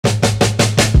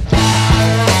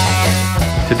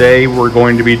Today we're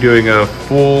going to be doing a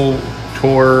full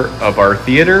tour of our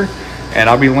theater, and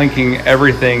I'll be linking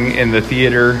everything in the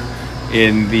theater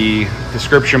in the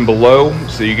description below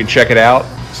so you can check it out.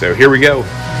 So here we go.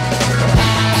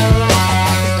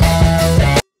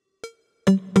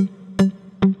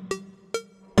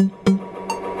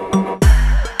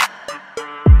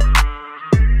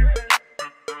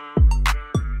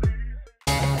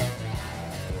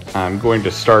 I'm going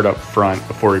to start up front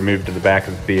before we move to the back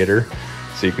of the theater.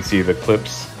 So you can see the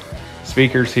clips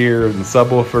speakers here, and the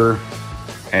subwoofer,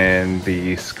 and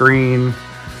the screen,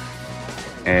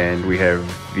 and we have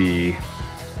the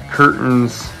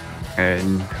curtains,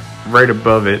 and right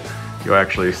above it you'll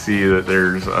actually see that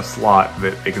there's a slot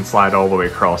that it can slide all the way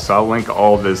across. So I'll link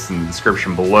all this in the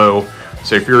description below.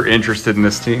 So if you're interested in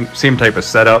this same type of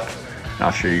setup,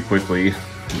 I'll show you quickly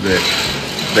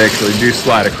that they actually do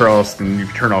slide across, and you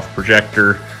turn off the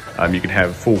projector. You can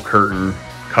have full curtain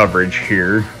coverage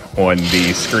here on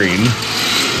the screen.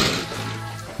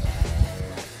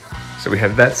 So we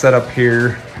have that set up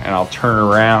here, and I'll turn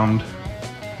around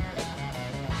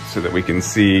so that we can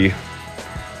see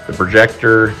the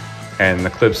projector and the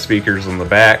clip speakers on the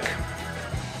back.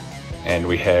 And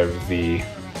we have the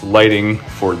lighting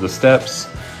for the steps.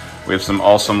 We have some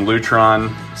awesome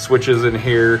Lutron switches in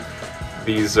here.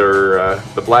 These are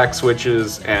the black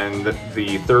switches, and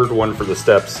the third one for the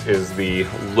steps is the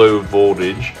low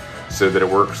voltage, so that it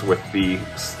works with the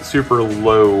super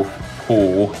low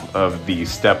pull of the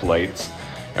step lights.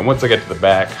 And once I get to the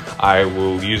back, I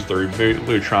will use the remote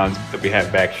Lutrons that we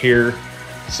have back here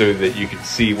so that you can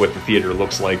see what the theater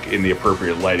looks like in the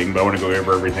appropriate lighting. But I want to go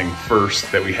over everything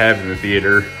first that we have in the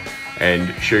theater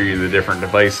and show you the different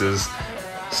devices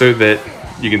so that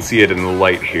you can see it in the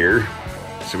light here.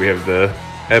 So we have the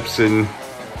Epson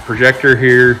projector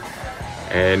here,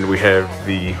 and we have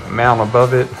the mount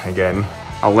above it. Again,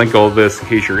 I'll link all this in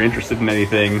case you're interested in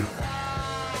anything.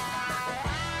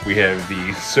 We have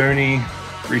the Sony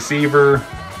receiver.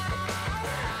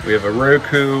 We have a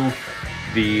Roku,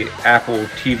 the Apple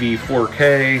TV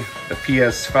 4K, the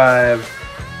PS5,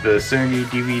 the Sony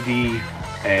DVD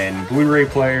and Blu-ray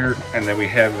player, and then we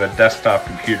have a desktop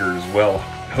computer as well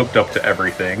hooked up to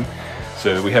everything.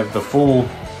 So we have the full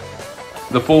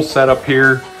setup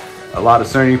here. A lot of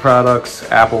Sony products,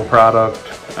 Apple product,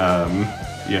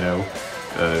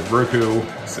 Roku.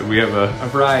 So we have a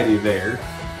variety there.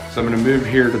 So I'm going to move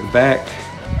here to the back.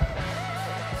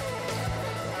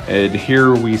 And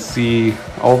here we see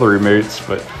all the remotes,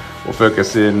 but we'll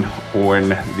focus in on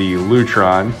the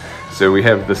Lutron. So we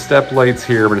have the step lights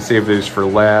here. I'm going to save those for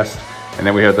last. And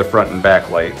then we have the front and back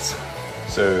lights.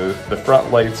 So the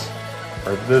front lights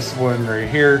are this one right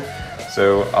here.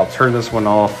 So I'll turn this one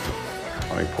off.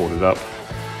 Let me pull it up.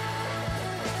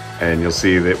 And you'll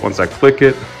see that once I click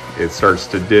it, it starts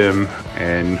to dim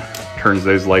and turns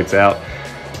those lights out.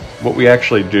 What we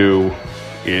actually do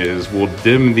is we'll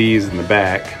dim these in the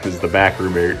back. This is the back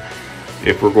remote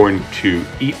if we're going to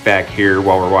eat back here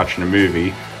while we're watching a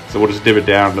movie. So we'll just dim it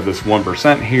down to this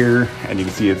 1% here, and you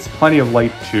can see it's plenty of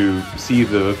light to see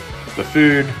the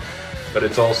food, but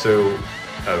it's also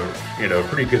a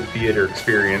pretty good theater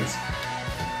experience.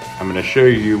 I'm going to show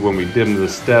you when we dim the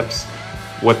steps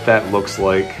what that looks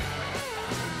like.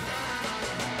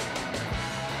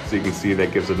 So you can see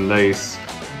that gives a nice,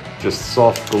 just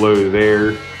soft glow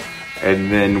there.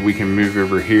 And then we can move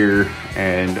over here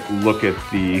and look at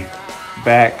the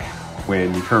back.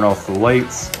 When you turn off the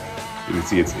lights, you can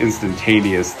see it's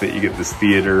instantaneous that you get this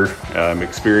theater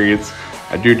experience.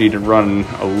 I do need to run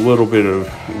a little bit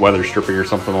of weather stripping or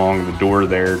something along the door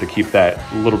there to keep that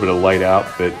little bit of light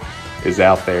out that is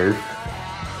out there,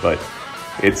 but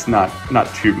it's not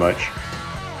too much.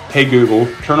 Hey Google,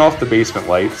 turn off the basement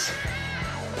lights.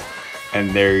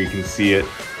 And there you can see it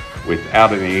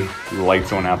without any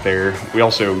lights on out there. We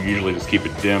also usually just keep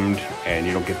it dimmed, and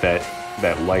you don't get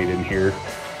that light in here.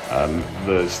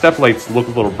 The step lights look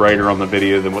a little brighter on the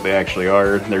video than what they actually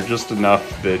are. They're just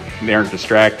enough that they aren't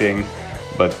distracting,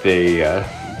 but they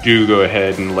do go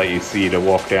ahead and let you see to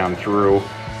walk down through.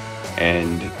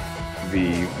 And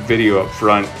the video up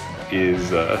front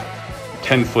is a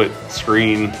 10-foot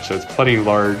screen, so it's plenty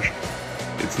large.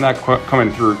 It's not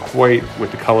coming through quite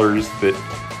with the colors that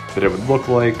it would look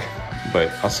like,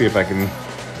 but I'll see if I can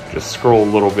just scroll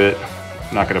a little bit.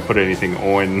 I'm not going to put anything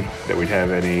on that we'd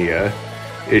have any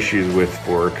issues with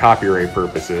for copyright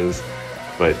purposes,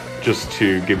 but just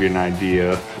to give you an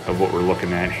idea of what we're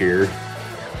looking at here.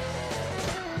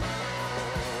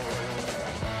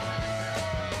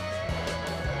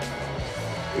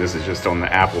 This is just on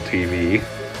the Apple TV.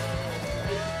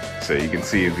 So you can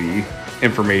see the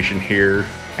information here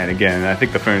And again, I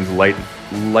think the phone's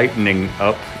lightening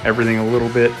up everything a little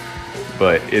bit,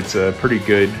 but it's a pretty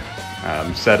good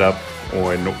setup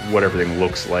on what everything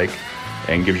looks like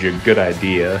and gives you a good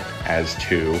idea as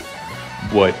to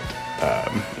what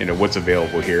what's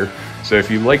available here. So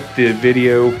if you liked the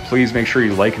video, please make sure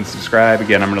you like and subscribe.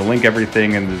 Again, I'm going to link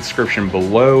everything in the description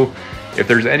below. If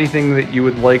there's anything that you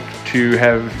would like to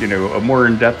have, a more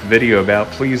in-depth video about,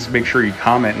 please make sure you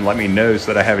comment and let me know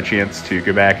so that I have a chance to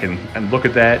go back and look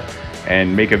at that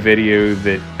and make a video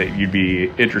that you'd be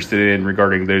interested in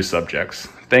regarding those subjects.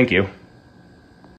 Thank you.